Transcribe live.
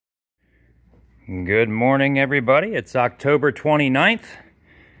Good morning, everybody. It's October 29th.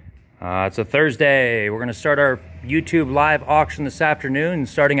 It's a Thursday. We're going to start our YouTube live auction this afternoon,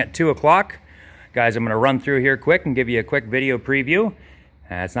 starting at 2 o'clock. Guys, I'm going to run through here quick and give you a quick video preview.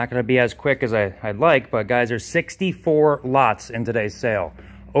 It's not going to be as quick as I'd like, but guys, there's 64 lots in today's sale.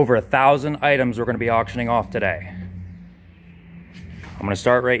 Over 1,000 items we're going to be auctioning off today. I'm going to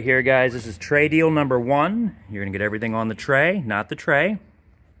start right here, guys. This is tray deal number 1. You're going to get everything on the tray, not the tray.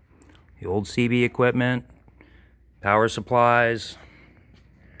 The old CB equipment, power supplies.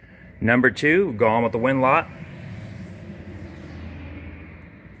 Number 2, Gone with the Wind lot.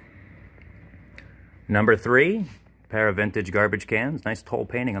 Number 3, pair of vintage garbage cans. Nice toll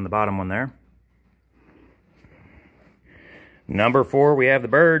painting on the bottom one there. Number 4, we have the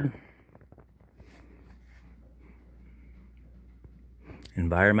bird.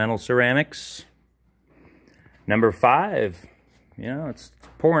 Environmental ceramics. Number 5, you know, it's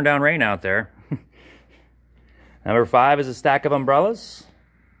pouring down rain out there. Number 5 is a stack of umbrellas.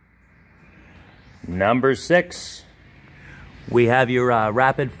 Number 6, we have your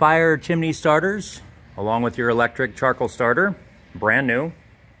rapid fire chimney starters, along with your electric charcoal starter, brand new,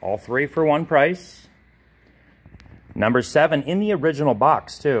 all 3 for one price. Number 7, in the original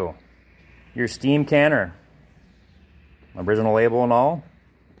box too, your steam canner, original label and all.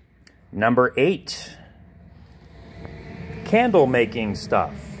 Number 8, candle making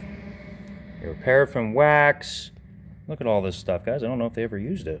stuff, your paraffin wax. Look at all this stuff, guys. I don't know if they ever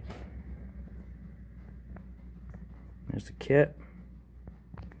used it. There's the kit.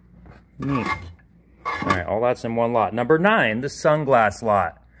 Neat. All right, all that's in one lot. Number 9, the sunglass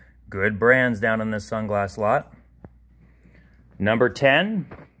lot. Good brands down in this sunglass lot. Number 10,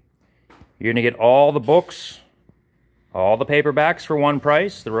 you're gonna get all the books, all the paperbacks for one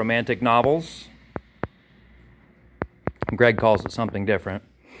price, the romantic novels. Greg calls it something different.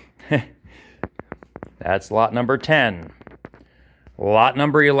 That's lot number 10. Lot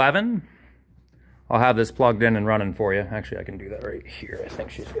number 11. I'll have this plugged in and running for you. Actually, I can do that right here. I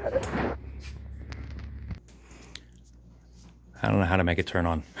think she's got it. I don't know how to make it turn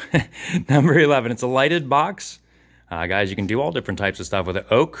on. Number 11, it's a lighted box. Guys, you can do all different types of stuff with it.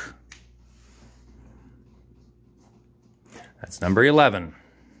 Oak. That's number 11.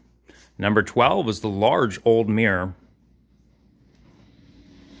 Number 12 is the large old mirror.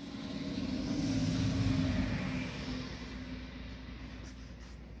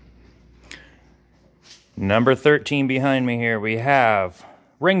 Number 13 behind me here, we have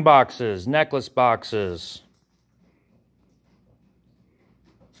ring boxes, necklace boxes.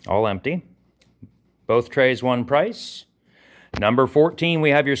 All empty. Both trays one price. Number 14,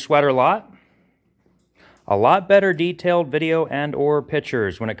 we have your sweater lot. A lot better detailed video and or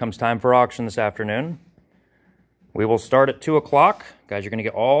pictures when it comes time for auction this afternoon. We will start at 2 o'clock. Guys, you're going to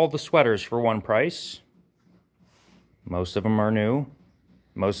get all the sweaters for one price. Most of them are new.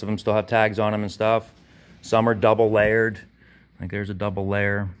 Most of them still have tags on them and stuff. Some are double layered. Like there's a double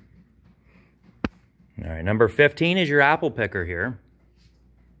layer. All right, number 15 is your apple picker here.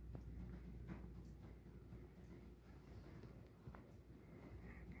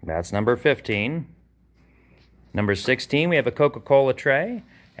 That's number 15. Number 16, we have a Coca-Cola tray.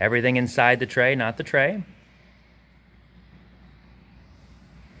 Everything inside the tray, not the tray.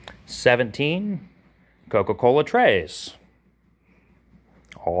 17, Coca-Cola trays.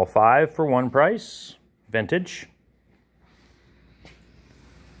 All 5 for one price. Vintage.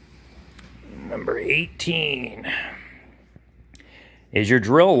 Number 18 is your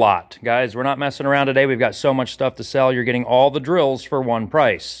drill lot. Guys, we're not messing around today. We've got so much stuff to sell. You're getting all the drills for one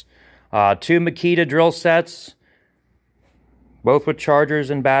price. 2 Makita drill sets, both with chargers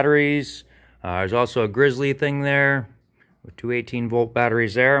and batteries. There's also a Grizzly thing there with 2 18-volt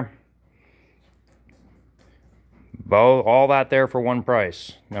batteries there. All that there for one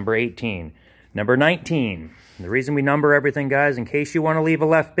price. Number 18. Number 19. The reason we number everything, guys, in case you want to leave a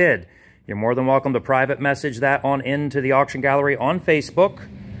left bid, you're more than welcome to private message that on into the auction gallery on Facebook.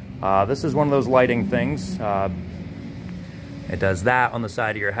 This is one of those lighting things. It does that on the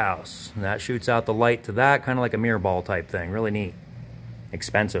side of your house. And that shoots out the light to that, kind of like a mirror ball type thing. Really neat.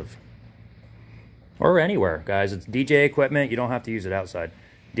 Expensive. Or anywhere, guys. It's DJ equipment. You don't have to use it outside.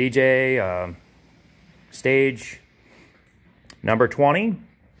 DJ, stage. Number 20.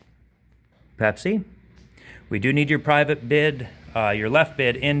 Pepsi. We do need your private bid, your left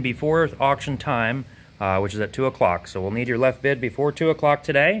bid in before auction time, which is at 2 o'clock. So we'll need your left bid before 2 o'clock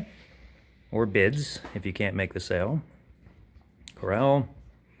today, or bids if you can't make the sale. Corral.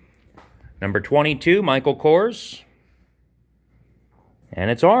 Number 22, Michael Kors.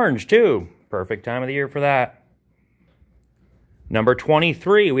 And it's orange too. Perfect time of the year for that. Number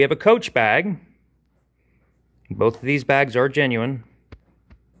 23, we have a Coach bag. Both of these bags are genuine.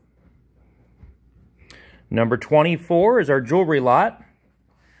 Number 24 is our jewelry lot.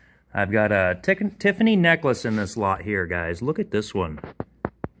 I've got a Tiffany necklace in this lot here, guys. Look at this one.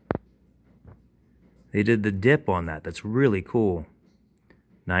 They did the dip on that. That's really cool.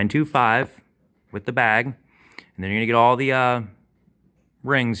 $925 with the bag. And then you're going to get all the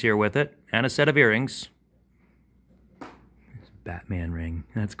rings here with it. And a set of earrings. Batman ring.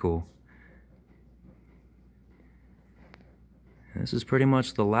 That's cool. This is pretty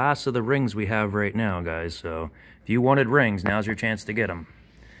much the last of the rings we have right now, guys. So if you wanted rings, now's your chance to get them.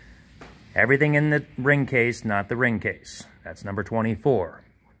 Everything in the ring case, not the ring case. That's number 24.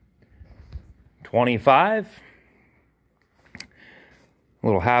 25. A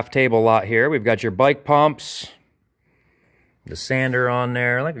little half table lot here. We've got your bike pumps. The sander on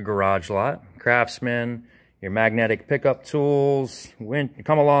there, like a garage lot. Craftsman. Your magnetic pickup tools.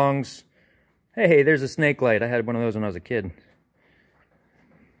 Come-alongs. Hey, there's a snake light. I had one of those when I was a kid.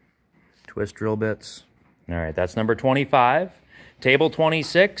 Twist drill bits. All right, that's number 25. Table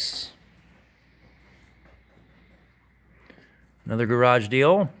 26. Another garage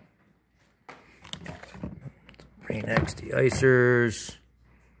deal. Rain-X de-icers.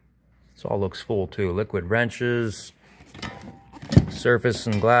 This all looks full too. Liquid wrenches. Surface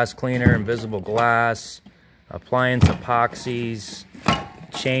and glass cleaner. Invisible glass. Appliance epoxies.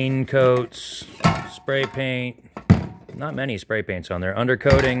 Chain coats. Spray paint. Not many spray paints on there.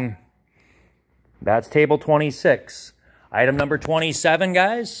 Undercoating. That's table 26. Item number 27,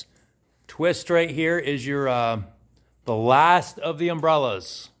 guys. Twist right here is your the last of the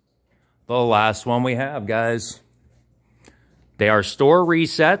umbrellas. The last one we have, guys. They are store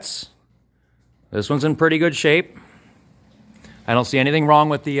resets. This one's in pretty good shape. I don't see anything wrong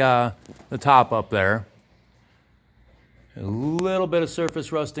with the top up there. A little bit of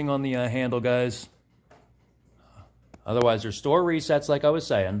surface rusting on the handle, guys. Otherwise, they're store resets, like I was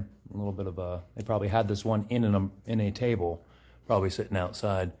saying. A little bit of a... They probably had this one in a table, probably sitting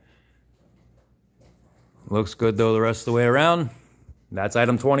outside. Looks good, though, the rest of the way around. That's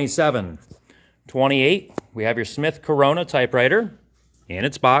item 27. 28, we have your Smith Corona typewriter in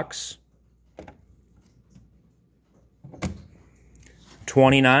its box.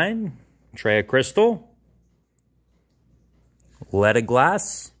 29, tray of crystal. Leaded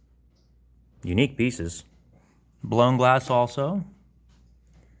glass. Unique pieces. Blown glass also.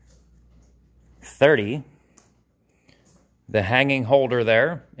 30, the hanging holder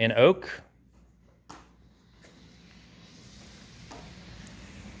there in oak.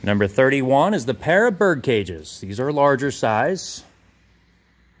 Number 31 is the pair of bird cages. These are larger size.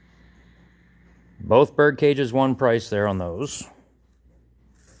 Both bird cages, one price there on those.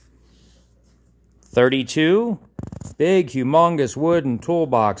 32, big, humongous wooden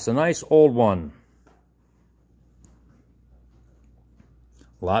toolbox, a nice old one.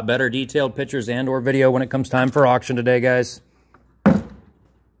 A lot better detailed pictures and or video when it comes time for auction today, guys. And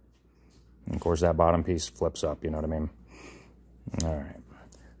of course, that bottom piece flips up, you know what I mean? All right.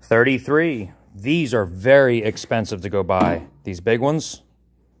 33. These are very expensive to go buy. These big ones.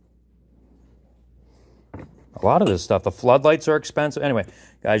 A lot of this stuff. The floodlights are expensive. Anyway,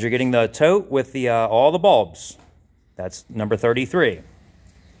 guys, you're getting the tote with the all the bulbs. That's number 33.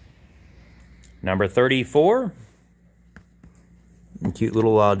 Number 34. Cute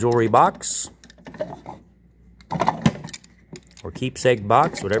little jewelry box. Or keepsake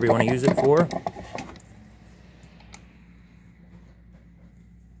box, whatever you want to use it for.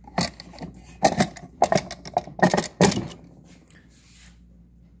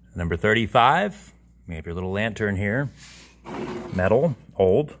 Number 35. We have your little lantern here. Metal,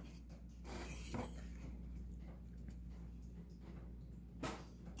 old.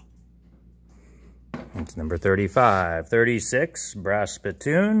 It's number 35. 36, brass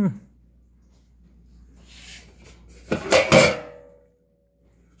spittoon.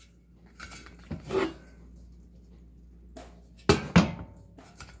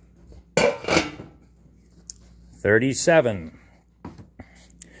 $37.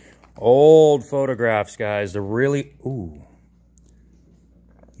 Old photographs, guys. They're really... Ooh.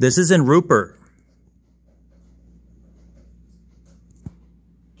 This is in Rupert.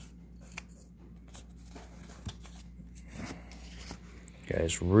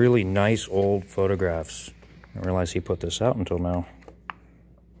 Guys, really nice old photographs. I didn't realize he put this out until now.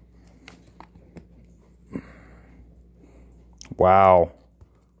 Wow.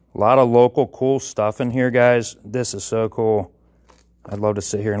 A lot of local cool stuff in here, guys. This is so cool. I'd love to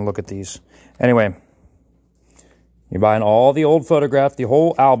sit here and look at these. Anyway, you're buying all the old photographs. The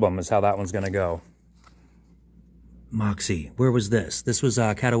whole album is how that one's going to go. Moxie, where was this? This was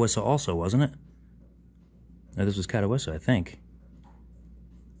Catawissa also, wasn't it? No, this was Catawissa, I think.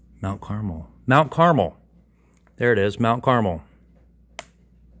 Mount Carmel. Mount Carmel. There it is, Mount Carmel.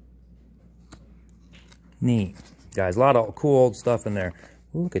 Neat. Guys, a lot of cool old stuff in there.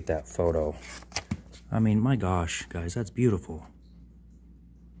 Look at that photo. I mean, my gosh, guys, that's beautiful.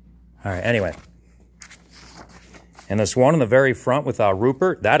 All right, anyway. And this one in the very front with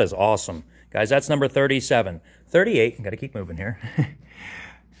Rupert, that is awesome. Guys, that's number 37. 38, got to keep moving here.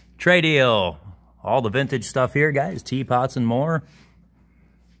 Tray deal. All the vintage stuff here, guys. Teapots and more.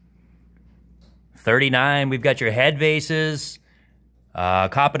 39, we've got your head vases.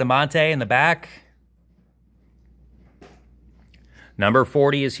 Capa de Monte in the back. Number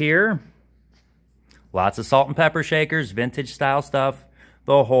 40 is here. Lots of salt and pepper shakers, vintage style stuff.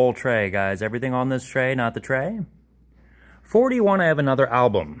 The whole tray, guys. Everything on this tray, not the tray. 41, I have another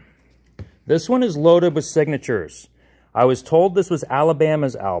album. This one is loaded with signatures. I was told this was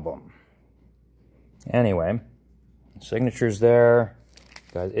Alabama's album. Anyway, signatures there.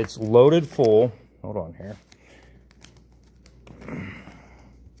 Guys, it's loaded full. Hold on here.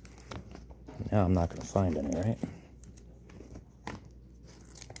 Now I'm not going to find any, right?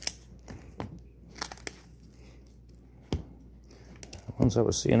 The ones I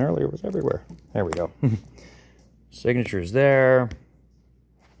was seeing earlier was everywhere. There we go. Signatures there.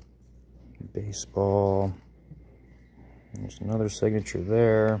 Baseball. There's another signature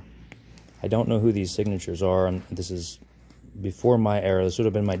there. I don't know who these signatures are, and this is before my era. This would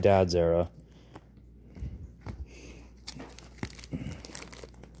have been my dad's era.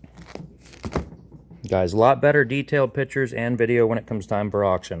 Guys, a lot better detailed pictures and video when it comes time for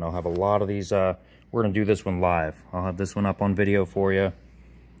auction. I'll have a lot of these. We're going to do this one live. I'll have this one up on video for you.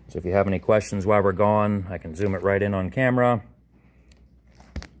 So if you have any questions while we're gone, I can zoom it right in on camera.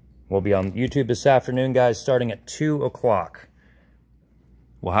 We'll be on YouTube this afternoon, guys, starting at 2 o'clock.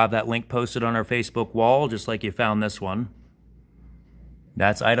 We'll have that link posted on our Facebook wall, just like you found this one.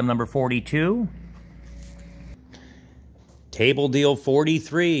 That's item number 42. Table deal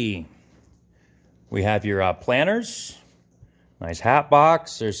 43. We have your planters. Nice hat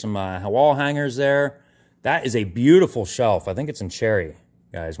box. There's some wall hangers there. That is a beautiful shelf. I think it's in cherry,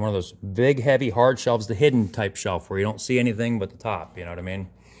 guys. One of those big, heavy, hard shelves, the hidden type shelf where you don't see anything but the top, you know what I mean?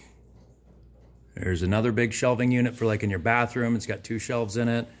 There's another big shelving unit for like in your bathroom. It's got 2 shelves in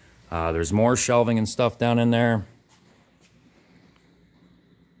it. There's more shelving and stuff down in there.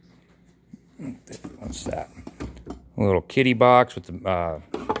 What's that? A little kitty box with the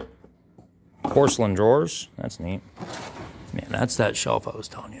porcelain drawers. That's neat. Man, that's that shelf I was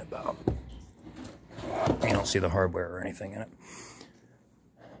telling you about. You don't see the hardware or anything in it.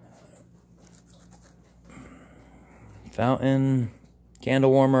 Fountain,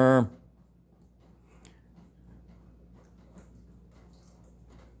 candle warmer.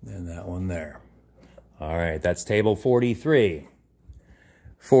 And that one there. All right, that's table 43.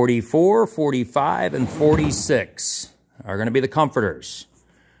 44, 45, and 46 are going to be the comforters.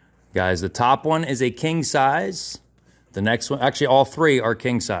 Guys, the top one is a king size. The next one, actually all 3 are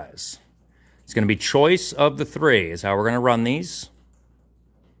king size. It's going to be choice of the 3 is how we're going to run these.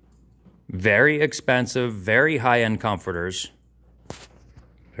 Very expensive, very high-end comforters.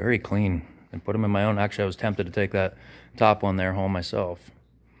 Very clean. And put them in my own. Actually, I was tempted to take that top one there home myself.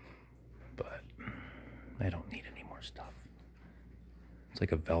 But I don't need any more stuff. It's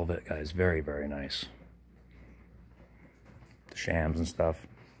like a velvet, guys. Very, very nice. The shams and stuff.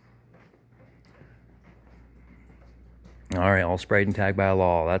 All right, all sprayed and tagged by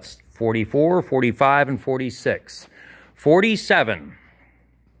law. That's 44, 45, and 46. 47.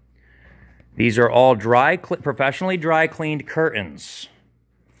 These are all professionally dry cleaned curtains.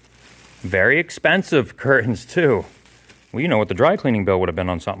 Very expensive curtains too. Well, you know what the dry cleaning bill would have been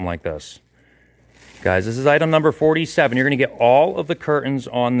on something like this. Guys, this is item number 47. You're going to get all of the curtains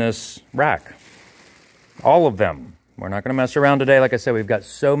on this rack. All of them. We're not going to mess around today. Like I said, we've got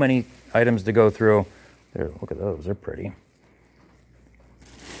so many items to go through. There, look at those. They're pretty.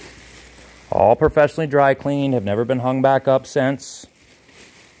 All professionally dry cleaned. Have never been hung back up since.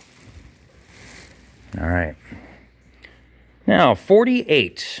 All right. Now,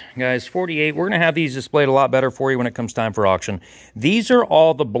 48. Guys, 48. We're going to have these displayed a lot better for you when it comes time for auction. These are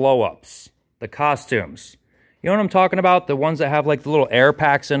all the blow-ups. The costumes. You know what I'm talking about? The ones that have like the little air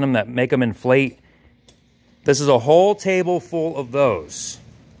packs in them that make them inflate. This is a whole table full of those.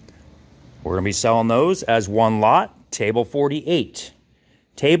 We're going to be selling those as one lot. Table 48.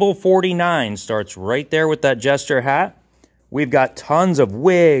 Table 49 starts right there with that jester hat. We've got tons of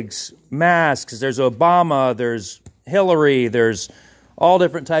wigs, masks. There's Obama. There's Hillary. There's all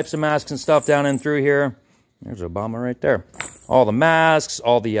different types of masks and stuff down in through here. There's Obama right there. All the masks,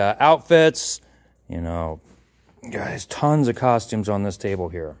 all the outfits, you know, Guys, tons of costumes on this table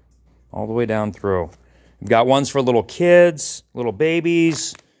here. All the way down through. We've got ones for little kids, little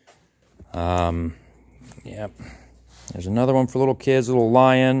babies. Yep. There's another one for little kids, little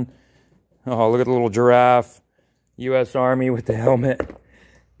lion. Oh, look at the little giraffe. U.S. Army with the helmet.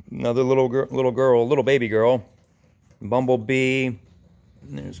 Another little baby girl. Bumblebee.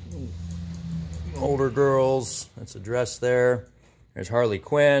 There's older girls. That's a dress there. There's Harley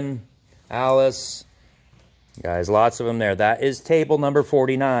Quinn. Alice. Guys, lots of them there. That is table number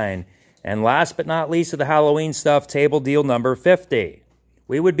 49. And last but not least of the Halloween stuff, table deal number 50.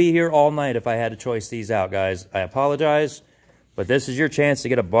 We would be here all night if I had to choice these out, guys. I apologize, but this is your chance to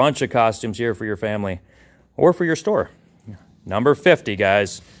get a bunch of costumes here for your family or for your store. Number 50,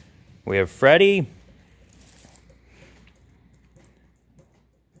 guys. We have Freddy,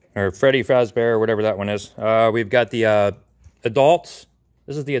 or Freddy Fazbear, or whatever that one is. We've got the adults.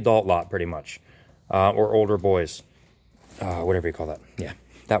 This is the adult lot, pretty much, or older boys, whatever you call that. Yeah,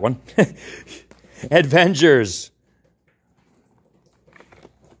 that one. Avengers.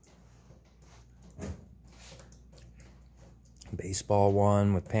 Baseball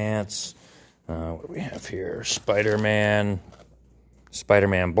one with pants. What do we have here? Spider-Man.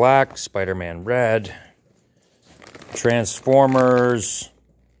 Spider-Man Black. Spider-Man Red. Transformers.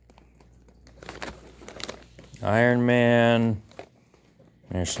 Iron Man.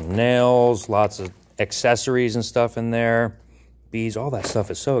 There's some nails. Lots of accessories and stuff in there. Bees. All that stuff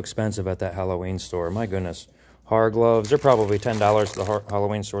is so expensive at that Halloween store. My goodness. Horror gloves. They're probably $10 at the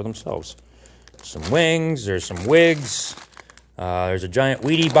Halloween store themselves. Some wings. There's some wigs. There's a giant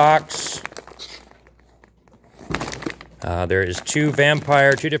Wheatie box. There is two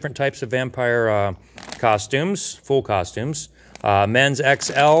different types of vampire costumes, full costumes. Men's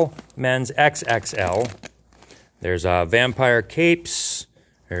XL, men's XXL. There's vampire capes.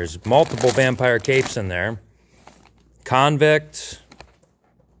 There's multiple vampire capes in there. Convict.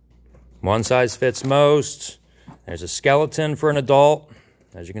 One size fits most. There's a skeleton for an adult,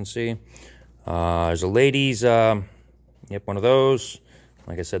 as you can see. There's a ladies' yep, one of those.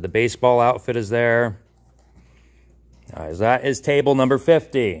 Like I said, the baseball outfit is there. That is table number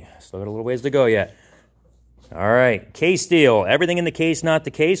 50. Still got a little ways to go yet. All right, case deal. Everything in the case, not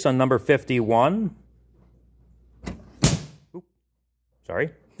the case on number 51. Oop, sorry,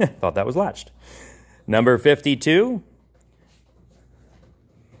 thought that was latched. Number 52.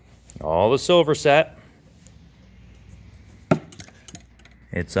 All the silver set.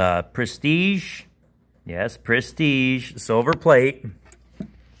 It's Prestige. Yes, Prestige, silver plate.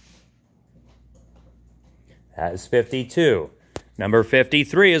 That is 52. Number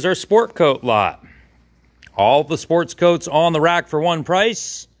 53 is our sport coat lot. All the sports coats on the rack for one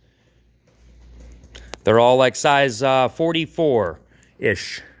price. They're all like size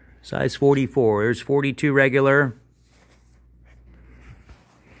 44-ish. Size 44. There's 42 regular.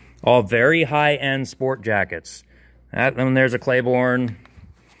 All very high-end sport jackets. And there's a Claiborne.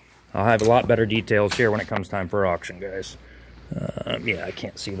 I'll have a lot better details here when it comes time for auction, guys. Yeah, I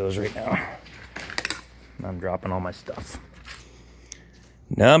can't see those right now. I'm dropping all my stuff.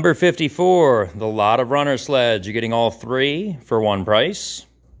 Number 54, the lot of runner sleds. You're getting all three for one price.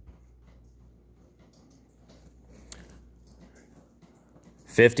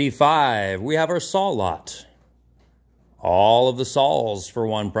 55, we have our saw lot. All of the saws for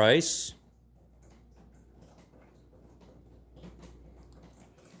one price.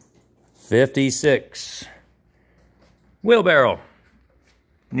 56, wheelbarrow,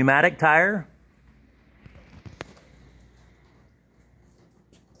 pneumatic tire.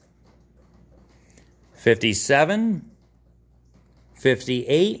 57,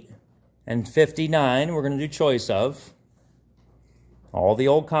 58, and 59 we're going to do choice of. All the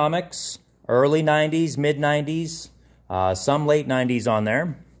old comics, early 90s, mid 90s, some late 90s on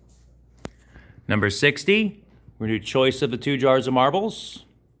there. Number 60, we're going to do choice of the 2 jars of marbles.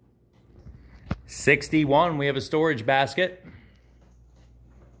 61, we have a storage basket.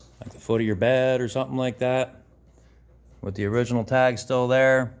 Like the foot of your bed or something like that. With the original tag still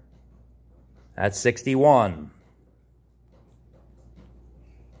there. That's 61.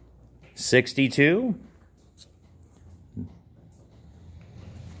 62.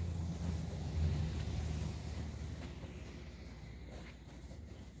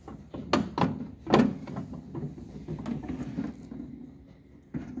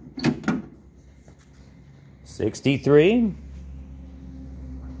 $63.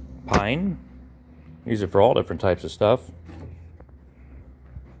 Pine. Use it for all different types of stuff.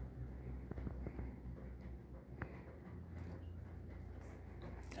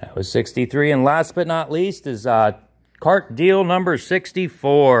 That was 63. And last but not least is cart deal number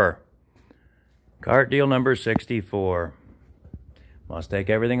 64. Cart deal number 64. Must take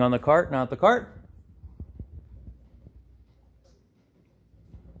everything on the cart, not the cart.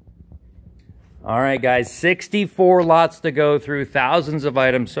 All right, guys, 64 lots to go through, thousands of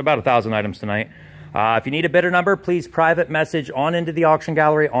items, about 1,000 items tonight. If you need a bidder number, please private message on into the auction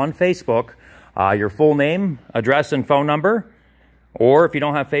gallery on Facebook, your full name, address, and phone number. Or if you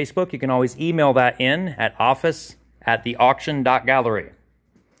don't have Facebook, you can always email that in at office@theauction.gallery.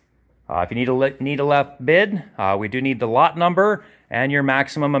 If you need a left bid, we do need the lot number and your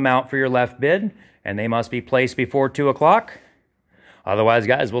maximum amount for your left bid, and they must be placed before 2 o'clock. Otherwise,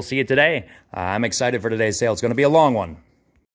 guys, we'll see you today. I'm excited for today's sale. It's going to be a long one.